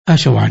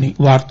ఆకాశవాణి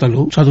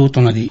వార్తలు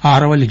చదువుతున్నది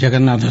ఆరవల్లి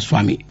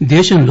జగన్నాథస్వామి.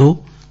 దేశంలో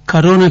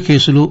కరోనా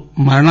కేసులు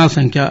మరణాల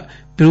సంఖ్య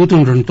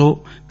పెరుగుతుండటంతో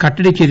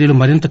కట్టడి చర్యలు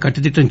మరింత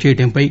కట్టుదిట్టం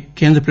చేయడంపై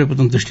కేంద్ర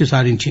ప్రభుత్వం దృష్టి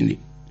సారించింది.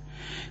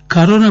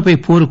 కరోనాపై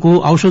పోరుకు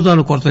ఔషధాల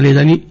కొరత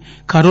లేదని,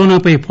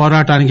 కరోనాపై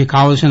పోరాటానికి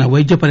కావలసిన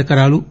వైద్య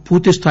పరికరాలు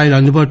పూర్తిస్థాయిలో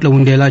అందుబాటులో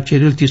ఉండేలా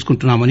చర్యలు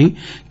తీసుకుంటున్నామని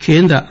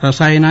కేంద్ర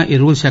రసాయన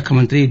ఎరువుల శాఖ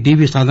మంత్రి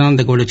డివి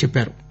సదానంద గౌడ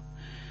చెప్పారు.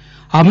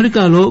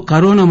 అమెరికాలో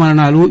కరోనా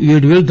మరణాలు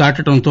 7,000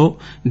 దాటడంతో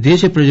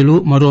దేశ ప్రజలు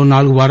మరో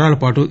 4 వారాల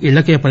పాటు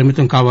ఇళ్లకే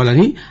పరిమితం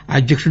కావాలని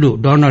అధ్యకుడు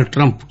డొనాల్డ్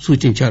ట్రంప్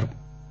సూచించారు.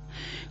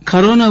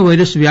 కరోనా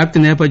వైరస్ వ్యాప్తి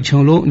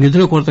నేపథ్యంలో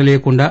నిధుల కొరత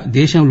లేకుండా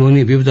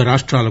దేశంలోని వివిధ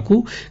రాష్ట్రాలకు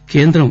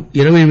కేంద్రం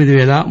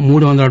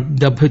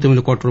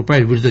 28,379 కోట్ల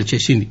రూపాయలు విడుదల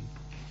చేసింది.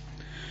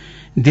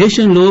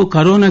 దేశంలో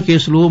కరోనా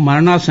కేసులు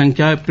మరణాల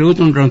సంఖ్య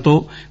పెరుగుతుండటంతో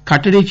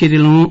కట్టడి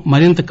చర్యలను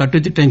మరింత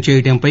కట్టుదిట్టం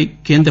చేయడంపై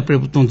కేంద్ర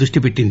ప్రభుత్వం దృష్టి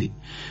పెట్టింది.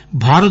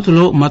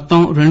 భారత్లో మొత్తం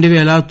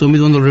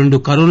 2,902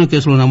 కరోనా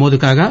కేసులు నమోదు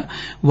కాగా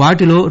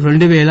వాటిలో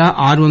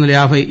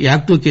 2,650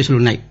 యాక్టివ్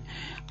కేసులున్నాయి.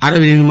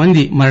 68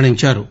 మంది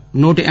మరణించారు.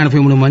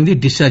 183 మంది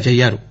డిశ్చార్జ్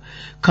అయ్యారు.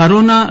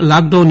 కరోనా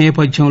లాక్డౌన్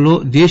నేపథ్యంలో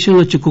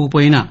దేశంలో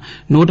చిక్కుకుపోయిన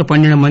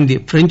 112 మంది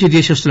ఫ్రెంచ్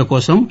దేశస్తుల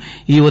కోసం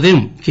ఈ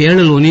ఉదయం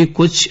కేరళలోని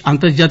కొచ్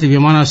అంతర్జాతీయ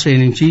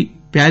విమానాశ్రయం నుంచి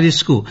ప్యారిస్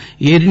కు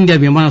ఎయిర్ ఇండియా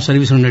విమాన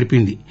సర్వీసులు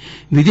నడిపింది.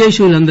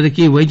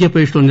 విదేశీయులందరికీ వైద్య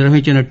పరీక్షలు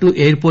నిర్వహించినట్టు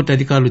ఎయిర్పోర్ట్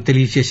అధికారులు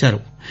తెలియజేశారు.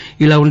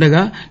 ఇలా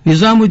ఉండగా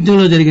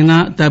నిజాముద్దీన్లో జరిగిన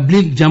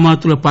తబ్లీగ్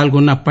జమాత్లో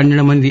పాల్గొన్న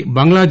 12 మంది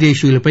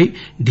బంగ్లాదేశీయులపై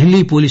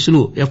ఢిల్లీ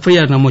పోలీసులు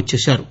ఎఫ్ఐఆర్ నమోదు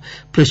చేశారు.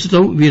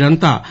 ప్రస్తుతం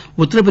వీరంతా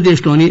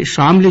ఉత్తరప్రదేశ్లోని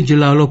షామ్లీ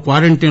జిల్లాలో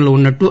క్వారంటైన్లో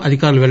ఉన్నట్టు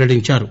అధికారులు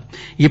వెల్లడించారు.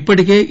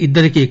 ఇప్పటికే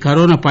ఇద్దరికి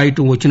కరోనా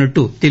పాజిటివ్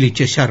వచ్చినట్టు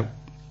తెలియజేశారు.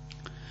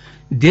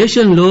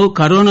 దేశంలో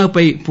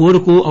కరోనాపై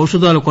పోరుకు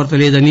ఔషధాల కొరత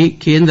లేదని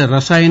కేంద్ర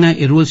రసాయన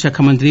ఎరువుల శాఖ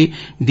మంత్రి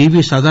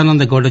డివి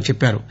సదానంద గౌడ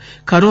చెప్పారు.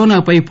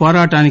 కరోనాపై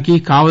పోరాటానికి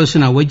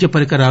కావలసిన వైద్య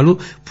పరికరాలు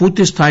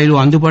పూర్తిస్థాయిలో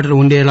అందుబాటులో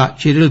ఉండేలా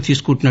చర్యలు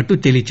తీసుకుంటున్నట్టు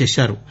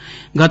తెలియజేశారు.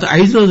 గత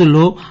 5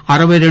 రోజుల్లో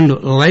 62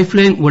 లైఫ్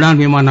లైన్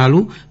ఉడాన్ విమానాలు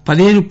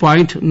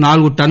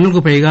 15.4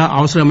 టన్నులకు పైగా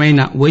అవసరమైన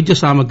వైద్య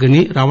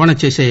సామగ్రిని రవాణా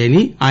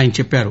చేశాయని ఆయన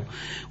చెప్పారు.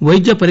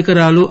 వైద్య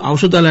పరికరాలు,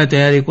 ఔషధాల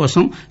తయారీ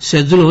కోసం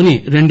సెజ్లోని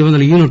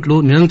 200 యూనిట్లు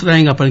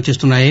నిరంతరాయంగా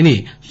పనిచేస్తున్నాయని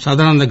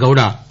సదానంద గౌడ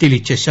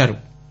తెలియజేశారు.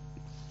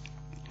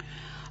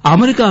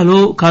 అమెరికాలో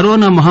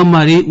కరోనా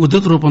మహమ్మారి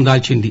ఉధృత రూపం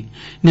దాల్చింది.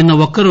 నిన్న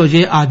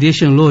ఒక్కరోజే ఆ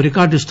దేశంలో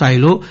రికార్డు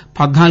స్థాయిలో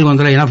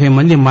 1,480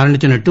 మంది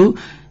మరణించినట్టు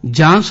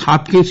జాన్స్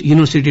హాప్కిన్స్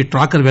యూనివర్సిటీ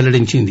ట్రాకర్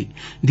వెల్లడించింది.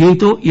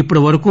 దీంతో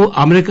ఇప్పటి వరకు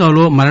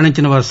అమెరికాలో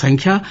మరణించిన వారి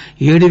సంఖ్య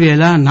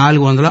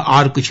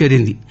 7,406కు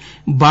చేరింది.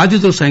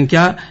 బాధితుల సంఖ్య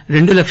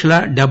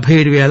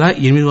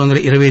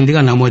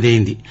 2,77,828గా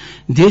నమోదైంది.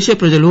 దేశ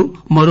ప్రజలు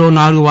మరో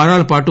 4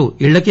 వారాల పాటు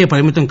ఇళ్లకే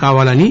పరిమితం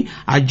కావాలని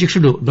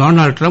అధ్యకుడు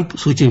డొనాల్డ్ ట్రంప్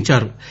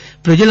సూచించారు.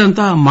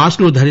 ప్రజలంతా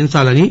మాస్కులు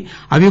ధరించాలని,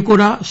 అవి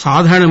కూడా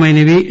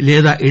సాధారణమైనవి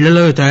లేదా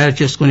ఇళ్లలో తయారు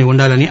చేసుకుని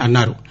ఉండాలని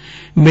అన్నారు.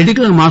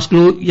 మెడికల్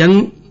మాస్కులు,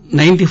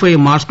 N95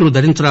 మాస్కులు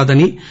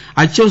ధరించరాదని,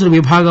 అత్యవసర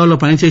విభాగాల్లో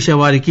పనిచేసే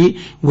వారికి,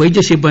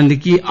 వైద్య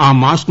సిబ్బందికి ఆ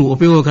మాస్క్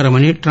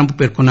ఉపయోగకరమని ట్రంప్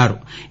పేర్కొన్నారు.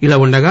 ఇలా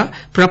ఉండగా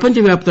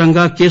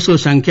ప్రపంచవ్యాప్తంగా కేసుల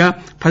సంఖ్య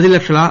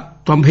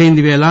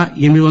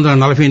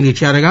 10,98,848కి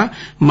చేరగా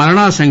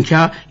మరణాల సంఖ్య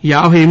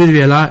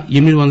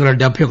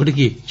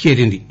 58,871కి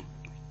చేరింది.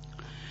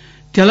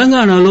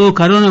 తెలంగాణలో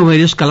కరోనా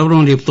వైరస్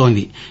కలవరం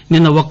రేపుతోంది.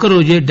 నిన్న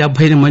ఒక్కరోజే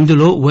 75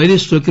 మందిలో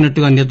వైరస్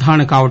సోకినట్టుగా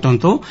నిర్ధారణ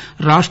కావడంతో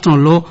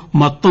రాష్టంలో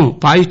మొత్తం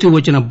పాజిటివ్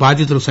వచ్చిన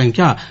బాధితుల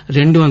సంఖ్య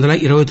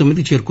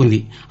 229కి చేరుకుంది.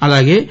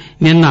 అలాగే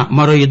నిన్న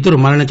మరో 2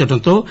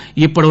 మరణించడంతో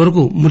ఇప్పటి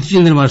వరకు మృతి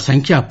చెందిన వారి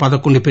సంఖ్య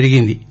 11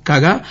 పెరిగింది.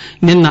 కాగా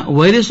నిన్న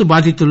వైరస్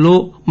బాధితుల్లో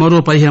మరో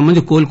 15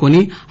 మంది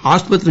కోలుకొని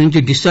ఆసుపత్రి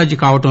నుంచి డిశ్చార్జి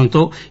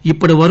కావడంతో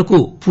ఇప్పటి వరకు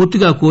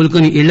పూర్తిగా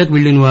కోలుకొని ఇళ్లకు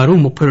వెళ్లిన వారు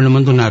 32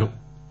 మంది ఉన్నారు.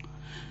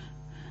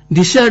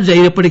 డిశ్చార్జ్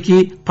అయినప్పటికీ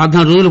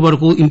 14 రోజుల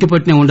వరకు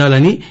ఇంటిపట్టునే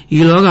ఉండాలని,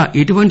 ఈలోగా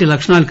ఎటువంటి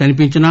లక్షణాలు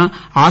కనిపించినా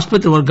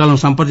ఆసుపత్రి వర్గాలను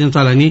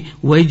సంప్రదించాలని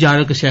వైద్య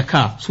ఆరోగ్య శాఖ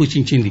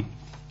సూచించింది.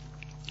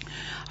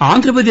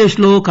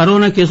 ఆంధ్రప్రదేశ్లో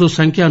కరోనా కేసుల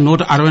సంఖ్య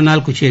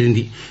 164కు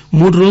చేరింది.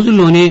 3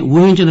 రోజుల్లోనే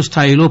ఊహించిన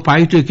స్థాయిలో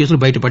పాజిటివ్ కేసులు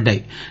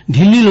బయటపడ్డాయి.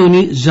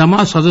 ఢిల్లీలోని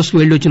జమా సదస్సుకు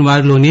వెళ్లొచ్చిన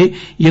వారిలోనే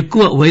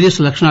ఎక్కువ వైరస్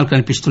లక్షణాలు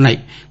కనిపిస్తున్నాయి.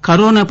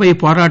 కరోనాపై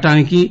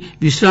పోరాటానికి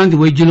విశ్రాంతి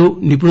వైద్యులు,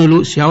 నిపుణులు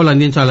సేవలు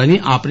అందించాలని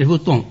ఆ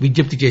ప్రభుత్వం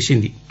విజ్ఞప్తి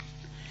చేసింది.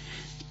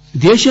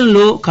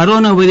 దేశంలో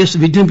కరోనా వైరస్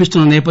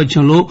విజృంభిస్తున్న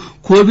నేపథ్యంలో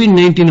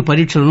కోవిడ్-19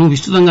 పరీక్షలను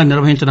విస్తృతంగా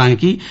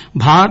నిర్వహించడానికి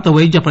భారత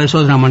వైద్య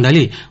పరిశోధనా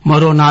మండలి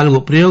మరో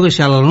 4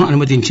 ప్రయోగశాలలను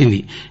అనుమతించింది.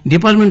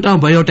 Department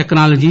of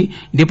biotechnology,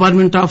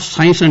 department of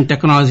science and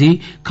technology,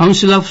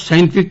 council of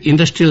scientific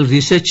industrial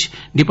research,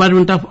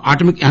 department of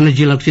atomic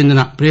ఎనర్జీలకు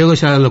చెందిన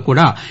ప్రయోగశాలల్లో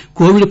కూడా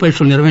కోవిడ్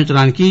పరీక్షలు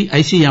నిర్వహించడానికి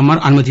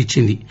ఐసీఎంఆర్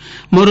అనుమతిచ్చింది.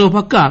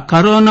 మరోపక్క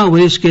కరోనా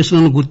వైరస్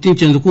కేసులను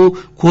గుర్తించేందుకు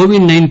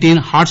కోవిడ్-19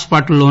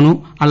 హాట్స్పాట్లలోనూ,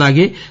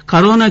 అలాగే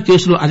కరోనా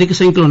కేసులు అధిక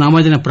సంఖ్యలో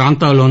నమోదైన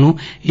ప్రాంతాల్లోనూ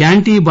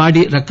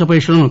యాంటీబాడీ రక్త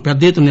పరీక్షలను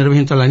పెద్ద ఎత్తున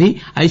నిర్వహించాలని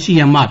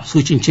ఐసీఎంఆర్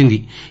సూచించింది.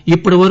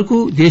 ఇప్పటి వరకు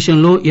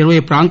దేశంలో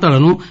 20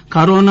 ప్రాంతాలను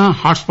కరోనా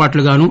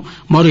హాట్స్పాట్లుగాను,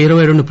 మరో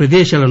 22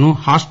 ప్రదేశాలను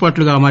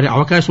హాట్స్పాట్లుగా మారే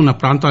అవకాశం ఉన్న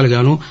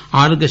ప్రాంతాలుగాను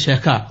ఆరోగ్య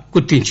శాఖ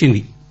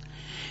గుర్తించింది.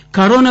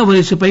 కరోనా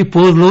వైరస్పై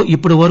పోరులో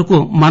ఇప్పటి వరకు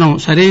మనం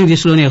సరైన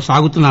దిశలోనే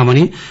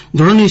సాగుతున్నామని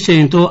దృఢ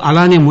నిశ్చయంతో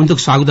అలానే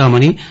ముందుకు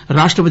సాగుదామని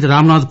రాష్టపతి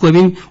రామ్నాథ్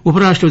కోవింద్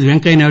ఉపరాష్టపతి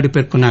వెంకయ్యనాయుడు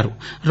పేర్కొన్నారు.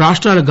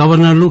 రాష్టాల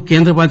గవర్నర్లు,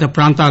 కేంద్రపాలిత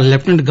ప్రాంతాల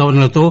లెఫ్టినెంట్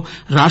గవర్నర్లతో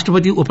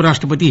రాష్టపతి,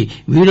 ఉపరాష్టపతి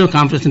వీడియో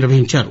కాన్ఫరెన్స్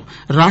నిర్వహించారు.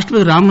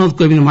 రాష్టపతి రామ్నాథ్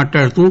కోవింద్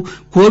మాట్లాడుతూ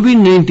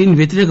కోవిడ్-19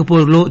 వ్యతిరేక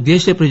పోరులో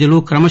దేశ ప్రజలు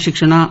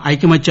క్రమశిక్షణ,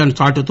 ఐకమత్యాన్ని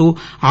చాటుతూ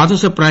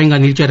ఆదర్శప్రాయంగా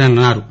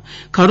నిలిచారన్నారు.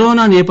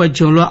 కరోనా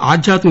నేపథ్యంలో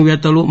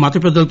ఆధ్యాత్మికవేత్తలు, మత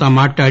పెద్దలతో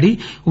మాట్లాడి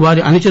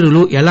వారి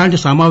అనుచరులు ఎలాంటి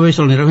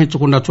సమావేశాలు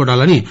నిర్వహించకుండా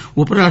చూడాలని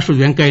ఉపరాష్టపతి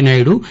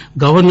వెంకయ్యనాయుడు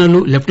గవర్నర్లు,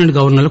 లెఫ్టినెంట్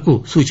గవర్నర్లకు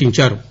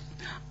సూచించారు.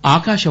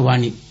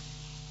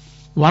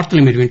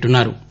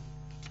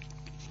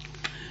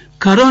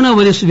 కరోనా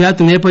వైరస్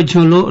వ్యాప్తి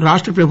నేపథ్యంలో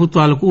రాష్ట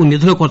ప్రభుత్వాలకు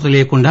నిధుల కొరత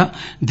లేకుండా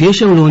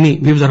దేశంలోని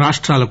వివిధ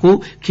రాష్ట్రాలకు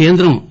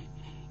కేంద్రం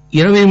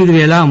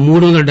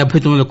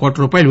 28,379 కోట్ల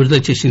రూపాయలు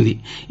విడుదల చేసింది.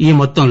 ఈ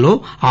మొత్తంలో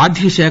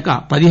ఆర్థిక శాఖ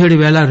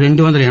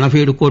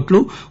 17,287 కోట్లు,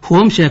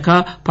 హోంశాఖ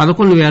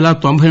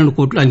 11,092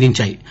 కోట్లు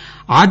అందించాయి.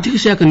 ఆర్థిక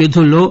శాఖ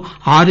నిధుల్లో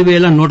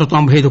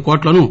 6,195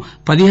 కోట్లను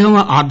 15వ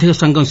ఆర్థిక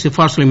సంఘం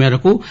సిఫార్సుల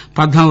మేరకు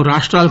 14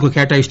 రాష్ట్రాలకు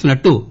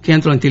కేటాయిస్తున్నట్టు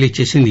కేంద్రం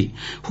తెలియజేసింది.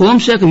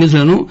 హోంశాఖ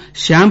నిధులను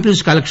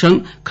శాంపిల్స్ కలెక్షన్,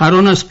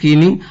 కరోనా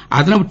స్క్రీనింగ్,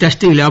 అదనపు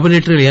టెస్టింగ్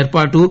ల్యాబొరేటరీల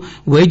ఏర్పాటు,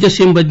 వైద్య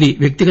సిబ్బంది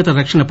వ్యక్తిగత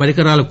రక్షణ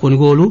పరికరాల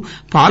కొనుగోలు,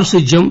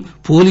 పారిశుధ్యం,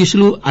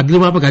 పోలీసులు,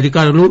 అగ్నిమాపక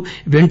అధికారులు,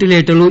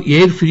 వెంటిలేటర్లు,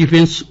 ఎయిర్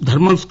ప్యూరిఫైయర్స్,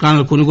 థర్మల్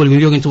స్కానర్ల కొనుగోలు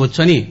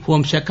వినియోగించవచ్చని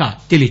హోంశాఖ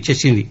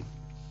తెలియజేసింది.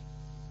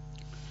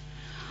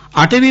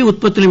 అటవీ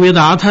ఉత్పత్తుల మీద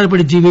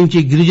ఆధారపడి జీవించే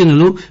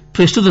గిరిజనులు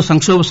ప్రస్తుత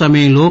సంక్షోభ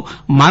సమయంలో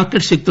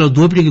మార్కెట్ శక్తుల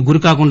దోపిడీకి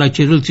గురికాకుండా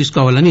చర్యలు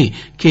తీసుకోవాలని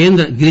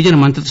కేంద్ర గిరిజన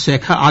మంత్రిత్వ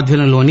శాఖ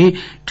ఆధ్వర్యంలోని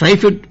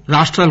ట్రైఫెడ్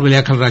రాష్ట్రాలకు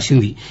లేఖలు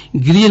రాసింది.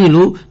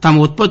 గిరిజనులు తమ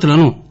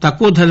ఉత్పత్తులను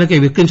తక్కువ ధరలకే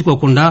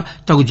విక్రయించుకోకుండా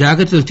తగు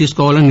జాగ్రత్తలు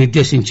తీసుకోవాలని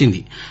నిర్దేశించింది.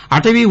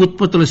 అటవీ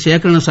ఉత్పత్తుల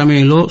సేకరణ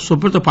సమయంలో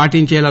శుభ్రత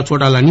పాటించేలా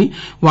చూడాలని,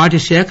 వాటి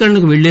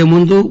సేకరణకు వెళ్లే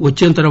ముందు,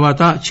 వచ్చిన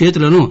తర్వాత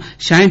చేతులను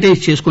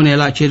శానిటైజ్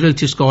చేసుకునేలా చర్యలు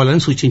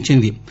తీసుకోవాలని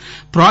సూచించింది.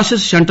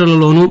 ప్రాసెస్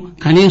సెంటర్లలోనూ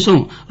కనీసం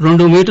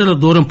 2 మీటర్ల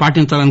దూరం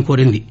పాటించాలని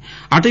కోరింది.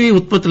 అటవీ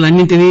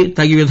ఉత్పత్తులన్నింటినీ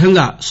తగి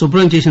విధంగా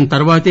శుభ్రం చేసిన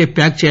తర్వాతే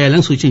ప్యాక్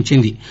చేయాలని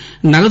సూచించింది.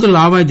 నగదు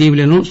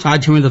లావాదేవీలను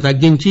సాధ్యమైనంత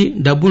తగ్గించి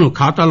డబ్బును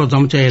ఖాతాలో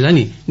జమ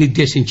చేయాలని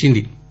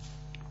నిర్దేశించింది.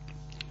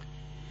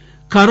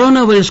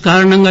 కరోనా వైరస్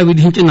కారణంగా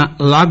విధించిన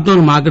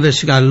లాక్డౌన్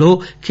మార్గదర్శకాల్లో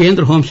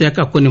కేంద్ర హోంశాఖ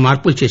కొన్ని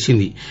మార్పులు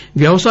చేసింది.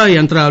 వ్యవసాయ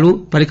యంత్రాలు,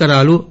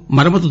 పరికరాలు,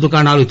 మరమ్మతు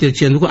దుకాణాలు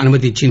తెరిచేందుకు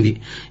అనుమతిచ్చింది.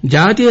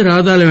 జాతీయ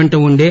రహదారుల వెంట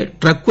ఉండే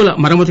ట్రక్కుల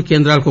మరమ్మతు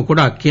కేంద్రాలకు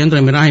కూడా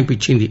కేంద్రం మినహాయింపు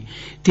ఇచ్చింది.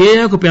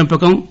 తేయాకు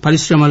పెంపకం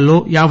పరిశ్రమల్లో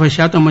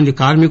 50% మంది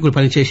కార్మికులు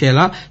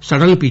పనిచేసేలా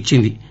సడలింపు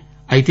ఇచ్చింది.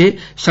 అయితే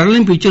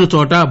సడలింపు ఇచ్చిన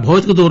చోట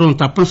భౌతిక దూరం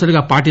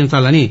తప్పనిసరిగా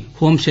పాటించాలని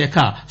హోంశాఖ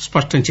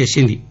స్పష్టం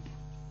చేసింది.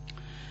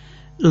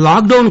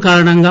 లాక్డౌన్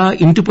కారణంగా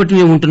ఇంటి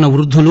పట్టునే ఉంటున్న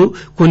వృద్దులు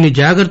కొన్ని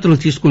జాగ్రత్తలు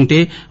తీసుకుంటే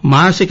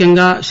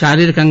మానసికంగా,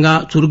 శారీరకంగా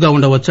చురుగ్గా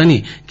ఉండవచ్చని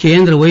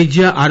కేంద్ర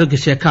వైద్య ఆరోగ్య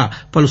శాఖ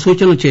పలు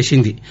సూచనలు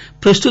చేసింది.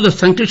 ప్రస్తుత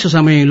సంక్లిష్ట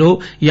సమయంలో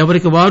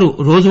ఎవరికి వారు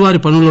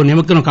రోజువారీ పనుల్లో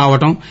నిమగ్నం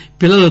కావడం,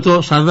 పిల్లలతో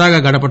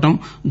సరదాగా గడపడం,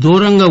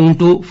 దూరంగా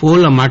ఉంటూ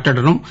ఫోన్లో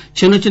మాట్లాడడం,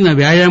 చిన్న చిన్న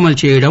వ్యాయామాలు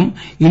చేయడం,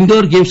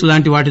 ఇండోర్ గేమ్స్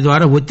లాంటి వాటి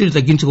ద్వారా ఒత్తిడి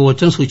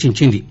తగ్గించుకోవచ్చని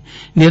సూచించింది.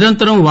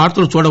 నిరంతరం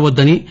వార్తలు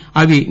చూడవద్దని,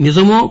 అవి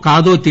నిజమో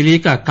కాదో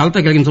తెలియక కలత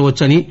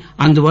కలిగించవచ్చని,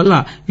 అందువల్ల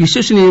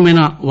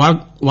విశ్వసనీయమైన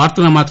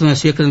వార్తలను మాత్రమే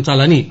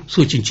స్వీకరించాలని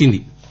సూచించింది.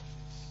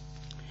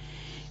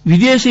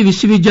 విదేశీ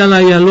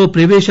విశ్వవిద్యాలయాల్లో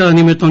ప్రవేశాల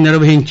నిమిత్తం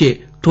నిర్వహించే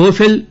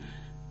టోఫెల్,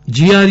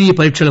 జీఆర్ఈ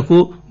పరీక్షలకు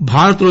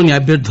భారత్లోని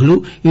అభ్యర్థులు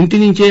ఇంటి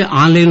నుంచే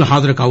ఆన్లైన్లో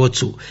హాజరు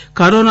కావచ్చు.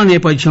 కరోనా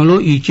నేపథ్యంలో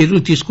ఈ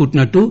చర్యలు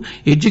తీసుకుంటున్నట్టు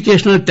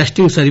ఎడ్యుకేషనల్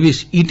టెస్టింగ్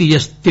సర్వీస్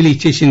ఈటీఎస్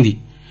తెలియజేసింది.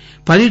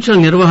 పరీక్షల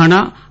నిర్వహణ,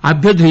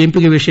 అభ్యర్థుల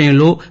ఎంపిక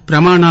విషయంలో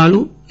ప్రమాణాలు,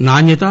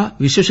 నాణ్యత,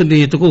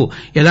 విశ్వసనీయతకు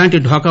ఎలాంటి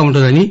ఢోకా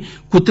ఉండదని,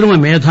 కృత్రిమ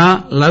మేధ,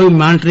 లైవ్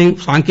మానిటరింగ్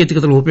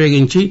సాంకేతికతలను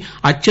ఉపయోగించి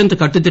అత్యంత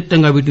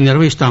కట్టుదిట్టంగా వీటిని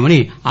నిర్వహిస్తామని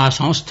ఆ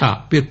సంస్థ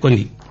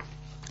పేర్కొంది.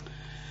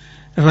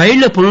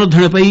 రైళ్ల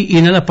పునరుద్దరణపై ఈ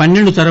నెల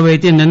 12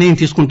 తర్వాతే నిర్ణయం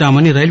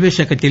తీసుకుంటామని రైల్వే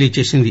శాఖ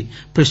తెలియజేసింది.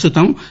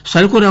 ప్రస్తుతం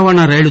సరుకు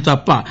రవాణా రైళ్లు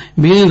తప్ప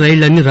మిగిలిన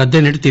రైళ్లన్నీ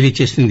రద్దయినట్టు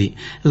తెలియజేసింది.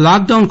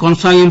 లాక్డౌన్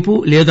కొనసాగింపు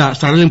లేదా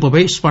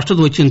సడలింపుపై స్పష్టత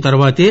వచ్చిన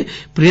తర్వాతే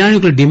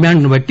ప్రయాణికుల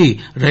డిమాండ్ను బట్టి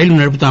రైళ్లు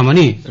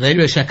నడుపుతామని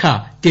రైల్వే శాఖ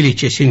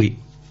తెలియజేసింది.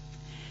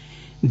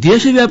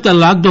 దేశవ్యాప్త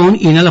లాక్డౌన్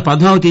ఈ నెల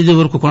 14వ తేదీ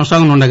వరకు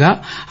కొనసాగనుండగా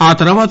ఆ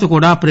తర్వాత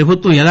కూడా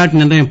ప్రభుత్వం ఎలాంటి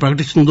నిర్ణయం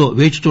ప్రకటిస్తుందో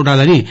వేచి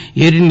చూడాలని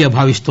ఎయిర్ ఇండియా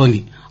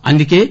భావిస్తోంది.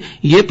 అందుకే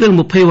ఏప్రిల్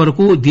 30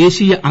 వరకు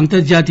దేశీయ,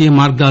 అంతర్జాతీయ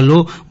మార్గాల్లో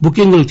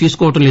బుకింగులు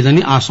తీసుకోవడం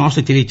లేదని ఆ సంస్థ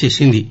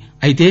తెలియజేసింది.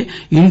 అయితే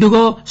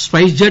ఇండిగో,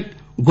 స్పైస్ జెట్,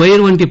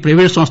 గోయర్ వంటి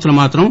ప్రైవేటు సంస్థలు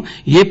మాత్రం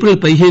ఏప్రిల్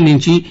 15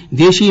 నుంచి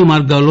దేశీయ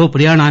మార్గాల్లో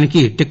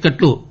ప్రయాణానికి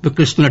టిక్కెట్లు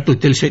విక్రయిస్తున్నట్టు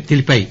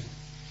తెలిపాయి.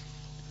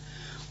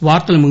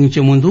 వార్తలు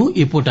ముగించే ముందు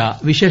ఈ పూట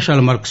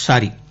విశేషాలు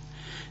మరొకసారి.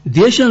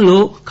 దేశంలో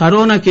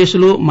కరోనా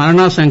కేసులు,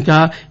 మరణాల సంఖ్య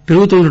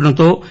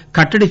పెరుగుతుండటంతో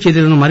కట్టడి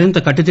చర్యలను మరింత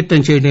కట్టుదిట్టం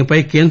చేయడంపై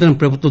కేంద్రం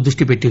ప్రభుత్వం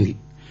దృష్టి పెట్టింది.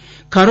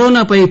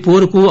 కరోనాపై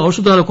పోరుకు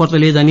ఔషధాల కొరత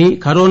లేదని,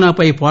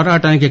 కరోనాపై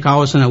పోరాటానికి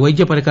కావలసిన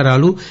వైద్య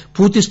పరికరాలు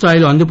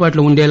పూర్తిస్థాయిలో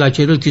అందుబాటులో ఉండేలా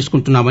చర్యలు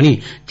తీసుకుంటున్నామని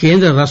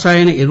కేంద్ర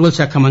రసాయన ఎరువుల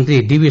శాఖ మంత్రి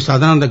డివి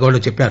సదానంద గౌడ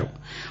చెప్పారు.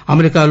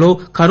 అమెరికాలో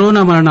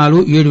కరోనా మరణాలు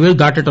 7,000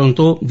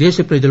 దాటడంతో దేశ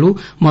ప్రజలు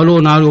మరో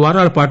 4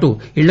 వారాల పాటు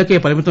ఇళ్లకే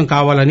పరిమితం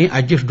కావాలని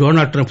అధ్యక్షుడు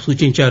డొనాల్డ్ ట్రంప్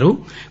సూచించారు.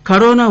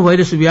 కరోనా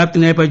వైరస్ వ్యాప్తి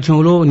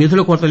నేపథ్యంలో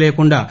నిధుల కొరత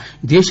లేకుండా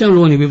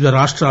దేశంలోని వివిధ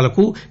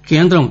రాష్ట్రాలకు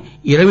కేంద్రం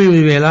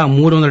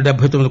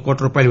 28,379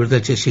 కోట్ల రూపాయలు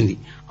విడుదల చేసింది.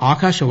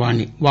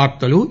 ఆకాశవాణి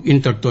వార్తలు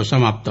ఇంతటితో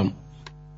సమాప్తం.